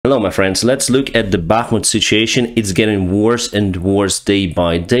Hello my friends, let's look at the Bakhmut situation. It's getting worse and worse day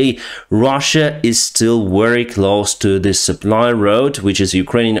by day. Russia is still very close to this supply road, which is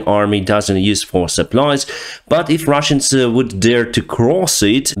Ukrainian army doesn't use for supplies. But if Russians would dare to cross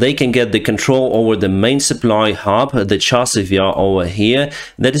it, they can get the control over the main supply hub, the Chasiv Yar over here.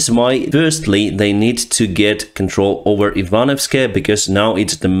 That is why firstly they need to get control over Ivanovsk, because now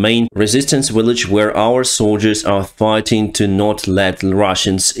it's the main resistance village where our soldiers are fighting to not let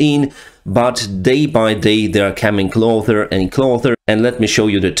Russians in. But day by day they are coming closer and closer. And let me show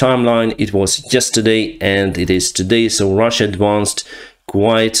you the timeline. It was yesterday and it is today. So Russia advanced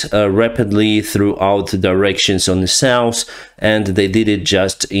quite rapidly throughout the directions on the south, and they did it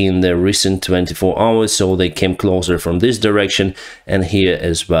just in the recent 24 hours. So they came closer from this direction and here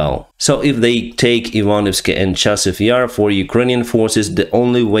as well. So if they take Ivanovsk and Chasiv Yar for Ukrainian forces, the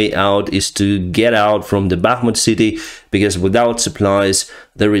only way out is to get out from the Bakhmut city, because without supplies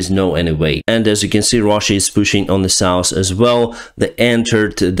there is no any way. And as you can see, Russia is pushing on the south as well. They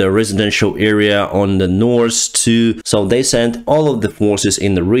entered the residential area on the north too. So they sent all of the forces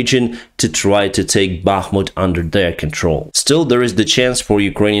in the region to try to take Bakhmut under their control. Still, there is the chance for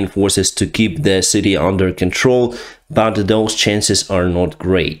Ukrainian forces to keep the city under control, but those chances are not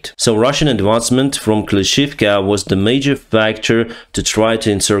great. So Russian advancement from Klishivka was the major factor to try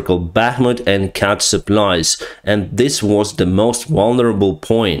to encircle Bakhmut and cut supplies, and this was the most vulnerable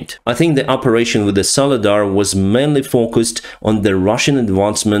point. I think the operation with the Soledar was mainly focused on the Russian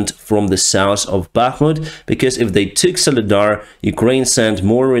advancement from the south of Bakhmut, because if they took Soledar, Ukraine sent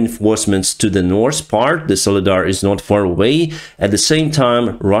more reinforcements to the north part. The Soledar is not far away. At the same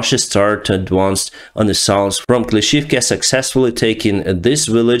time, Russia started to advance on the south from Klishivka, successfully taking this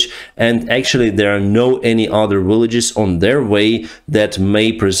village, and actually there are no any other villages on their way that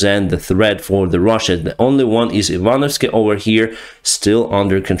may present the threat for the Russia. The only one is Ivanovsk over here, still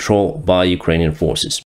under control by Ukrainian forces.